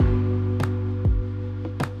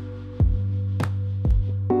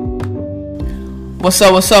What's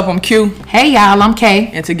up? I'm Q. Hey y'all, I'm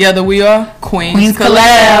Kay. And together we are Queenz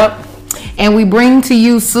Kollab. And we bring to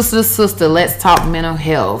you Sistah, Let's Talk Mental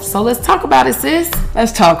Health. So let's talk about it, sis.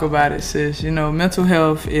 Let's talk about it, sis. You know, mental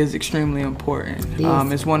health is extremely important.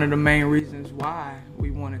 It's one of the main reasons why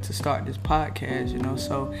we wanted to start this podcast, you know.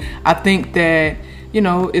 So I think that, you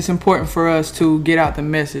know, it's important for us to get out the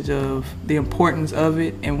message of the importance of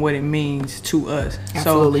it and what it means to us.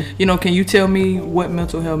 Absolutely. So, you know, can you tell me what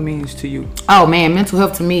mental health means to you? Oh man, mental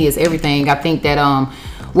health to me is everything. I think that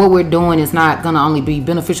what we're doing is not going to only be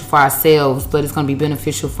beneficial for ourselves, but it's going to be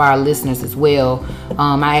beneficial for our listeners as well.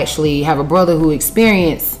 I actually have a brother who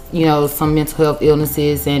experienced, you know, some mental health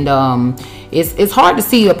illnesses, and it's hard to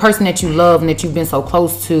see a person that you love and that you've been so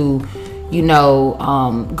close to, you know,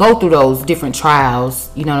 go through those different trials.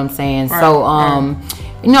 You know what I'm saying? Right, so,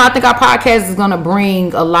 you know, I think our podcast is going to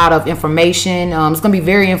bring a lot of information. It's going to be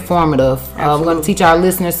very informative. We're going to teach our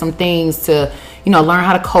listeners some things to, you know, learn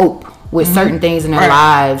how to cope with certain things in their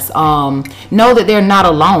lives. Know that they're not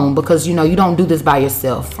alone, because, you know, you don't do this by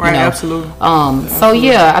yourself. Right, you know? Absolutely. So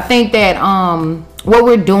yeah, I think that what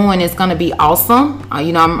we're doing is going to be awesome.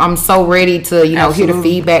 You know, I'm so ready to, you know, hear the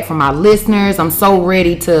feedback from our listeners. I'm so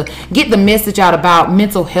ready to get the message out about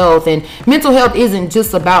mental health. And mental health isn't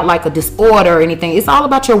just about like a disorder or anything. It's all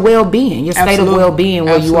about your well-being, your state of well-being,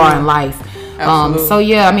 where you are in life. So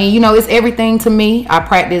yeah, I mean, you know, it's everything to me. I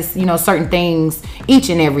practice, you know, certain things each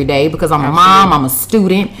and every day because I'm a mom, I'm a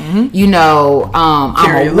student, you know,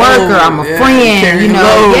 I'm a worker, I'm a friend, you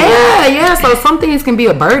know, yeah. So some things can be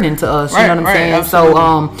a burden to us, you know what I'm saying? Absolutely.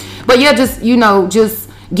 So, but yeah, just, you know, just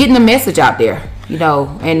getting the message out there, you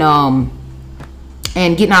know,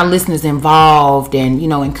 and getting our listeners involved and, you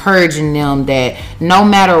know, encouraging them that no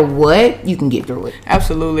matter what, you can get through it.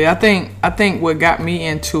 Absolutely. I think what got me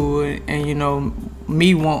into it, and, you know,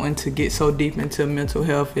 me wanting to get so deep into mental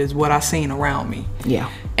health, is what I seen around me. Yeah.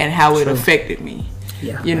 And how it affected me.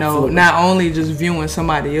 Yeah. You know, not only just viewing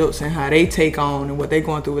somebody else and how they take on and what they're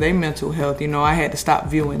going through with their mental health, you know, I had to stop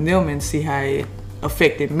viewing them and see how it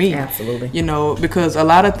affected me. Absolutely. You know, because a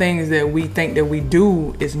lot of things that we think that we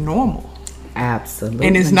do is normal. Absolutely.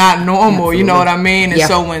 And it's not normal, you know what I mean? And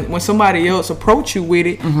so when somebody else approach you with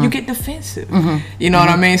it, you get defensive. You know what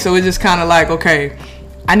I mean? So it's just kind of like, okay,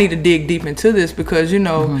 I need to dig deep into this, because, you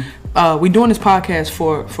know, we're doing this podcast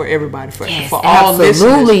for everybody, for all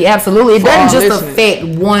listeners. Absolutely. It doesn't just affect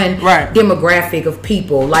one demographic of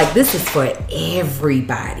people. Like, this is for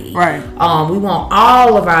everybody. Right. We want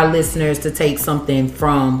all of our listeners to take something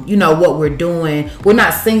from, you know, what we're doing. We're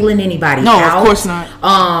not singling anybody out. No, of course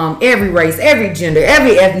not. Every race, every gender,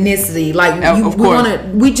 every ethnicity. Like,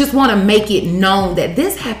 we just want to make it known that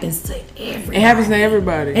this happens to everybody. It happens to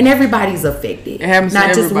everybody. And everybody's affected. It happens not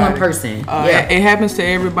to just everybody. one person. It happens to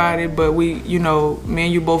everybody, but we, you know, me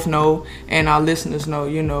and you both know, and our listeners know,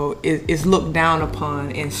 you know, it's looked down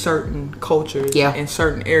upon in certain cultures, in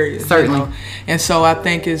certain areas. Certainly. You know? And so I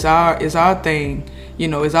think it's our thing, you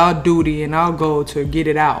know, it's our duty and our goal to get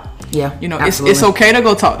it out. Yeah. You know, it's okay to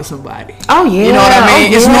go talk to somebody. Oh yeah. You know what I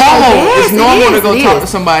mean? It's normal. It's normal to go talk to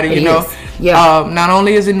somebody, you know. Yeah. Not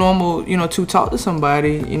only is it normal, you know, to talk to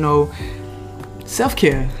somebody, you know,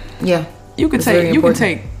 self-care. Yeah. You can take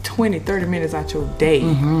 20-30 minutes out your day.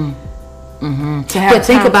 But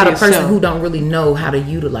think about a person who don't really know how to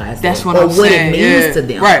utilize it. That's what I'm saying. Or what it means to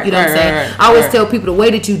them. Right. You know what I'm saying? I always tell people the way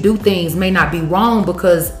that you do things may not be wrong,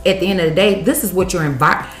 because at the end of the day, this is what your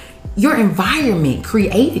environment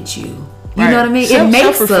created you. You know what I mean? It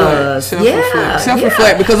makes us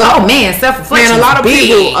self-reflect. Because self-reflection. A lot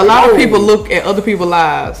of people look at other people's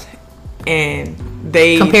lives and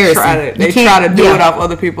they try to do it off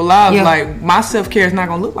other people's lives. Like, my self-care is not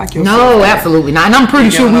going to look like your self-care. No, absolutely not. And I'm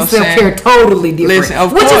pretty sure we self-care totally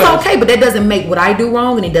different. Which is okay, but that doesn't make what I do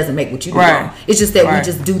wrong, and it doesn't make what you do wrong. It's just that we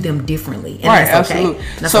just do them differently. And that's okay.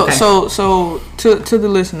 Absolutely. So to the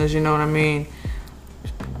listeners, you know what I mean?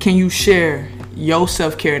 Can you share your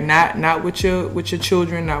self-care, not with your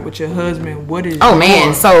children, not with your husband? What is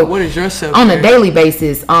what is your self-care? On a daily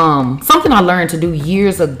basis, something I learned to do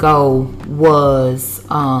years ago was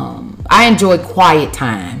I enjoy quiet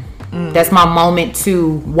time. That's my moment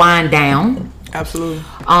to wind down. Absolutely.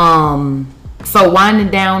 So winding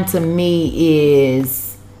down to me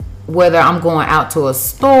is whether I'm going out to a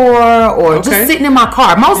store or just sitting in my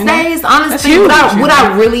car. Most days, honestly, what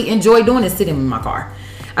I really enjoy doing is sitting in my car.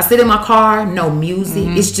 I sit in my car, no music.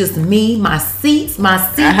 It's just me, my seats, my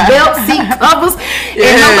seat belt, seat covers,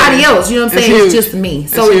 and nobody else. You know what I'm saying? It's just me.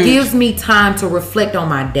 So it gives me time to reflect on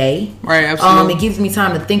my day. Right, absolutely. It gives me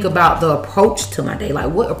time to think about the approach to my day.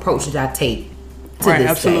 Like, what approach did I take to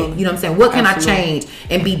this day? You know what I'm saying? What can I change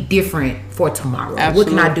and be different for tomorrow? What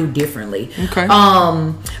can I do differently? Okay.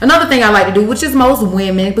 Another thing I like to do, which is most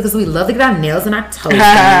women, because we love to get our nails and our toes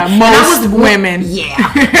most women. Yeah.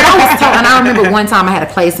 And I remember one time I had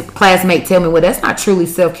a classmate tell me, well, that's not truly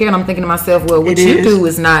self-care. And I'm thinking to myself, well, what you do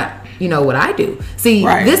is not, you know, what I do. See,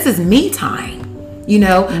 this is me time. You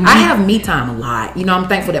know, I have me time a lot. You know, I'm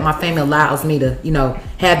thankful that my family allows me to, you know,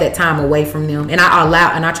 have that time away from them, and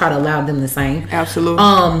I try to allow them the same. Absolutely.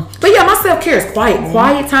 But yeah, my self-care is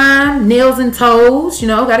quiet time, nails and toes. You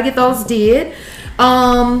know, got to get those did.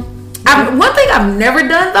 One thing I've never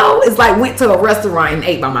done though is like went to a restaurant and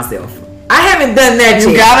ate by myself. I haven't done that yet.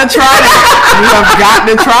 You gotta try that. You have got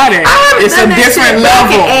to try that. It's a different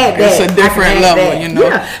level. It's a different level, you know.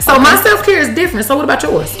 Yeah. So my self-care is different. So what about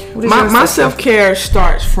yours? My self-care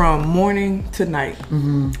starts from morning to night.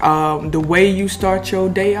 The way you start your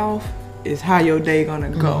day off is how your day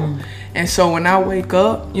gonna go. And so when I wake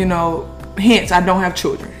up, you know, hence I don't have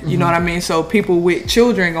children. You know what I mean? So people with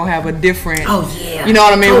children gonna have a different, you know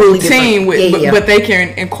what I mean, totally routine with, but they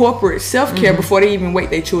can incorporate self-care before they even wake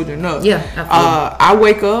their children up. Yeah, absolutely. I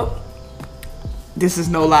wake up. This is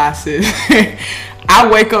no lie, sis. I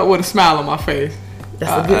wake up with a smile on my face.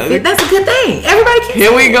 That's a good thing. Everybody can.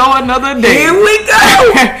 Here we go, another day. Here we go.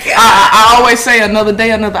 I always say another day,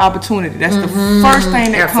 another opportunity. That's the first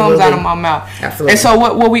thing that comes out of my mouth. Absolutely. And so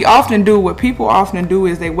what people often do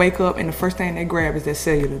is they wake up and the first thing they grab is their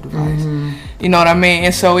cellular device. You know what I mean?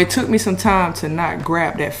 And so it took me some time to not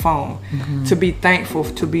grab that phone, to be thankful,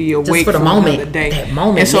 to be awake for another day. That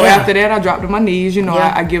moment, and so after that, I dropped to my knees. You know,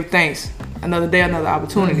 I give thanks. Another day, another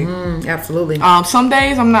opportunity. Absolutely. Some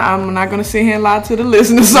days I'm not gonna sit here and lie to the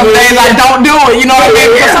listeners. Some days I don't do it. You know what I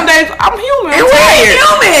mean? Because some days I'm human. I'm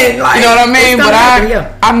tired. Like, you know what I mean? But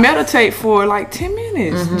I meditate for like 10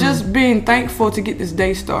 minutes, just being thankful to get this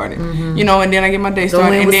day started. You know, and then I get my day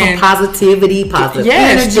started, and then some positive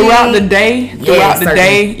energy. Throughout the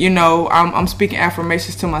day. You know, I'm speaking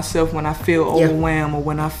affirmations to myself when I feel overwhelmed or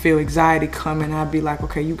when I feel anxiety coming. I'll be like,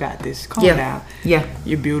 okay, you got this. Calm down. Yeah,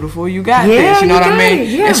 you're beautiful. You got this, you know what I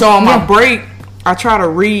mean? And so on my break, I try to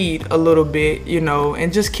read a little bit, you know,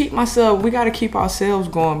 and just keep myself. We got to keep ourselves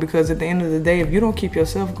going, because at the end of the day, if you don't keep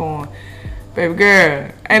yourself going, baby girl,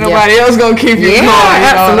 ain't nobody else gonna keep you going.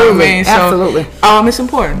 Absolutely. You know what I mean? So, absolutely. It's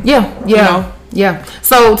important. You know?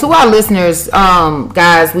 So to our listeners,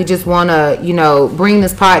 guys, we just want to, you know, bring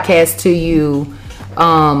this podcast to you,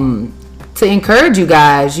 to encourage you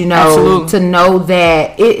guys, you know, to know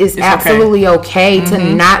that it is absolutely okay to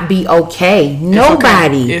not be okay.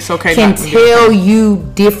 Nobody can tell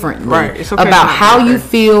you differently about how you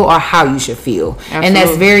feel or how you should feel. And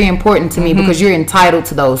that's very important to me, because you're entitled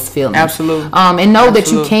to those feelings. Absolutely. And know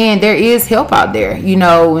that you can. There is help out there, you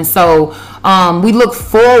know, and so we look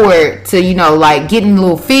forward to, you know, like getting a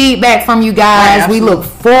little feedback from you guys. We look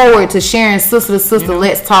forward to sharing sister to sister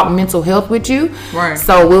Let's Talk Mental Health with you.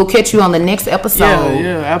 So we'll catch you on the next episode.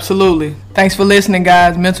 Yeah, absolutely. Thanks for listening,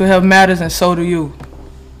 guys. Mental health matters, and so do you.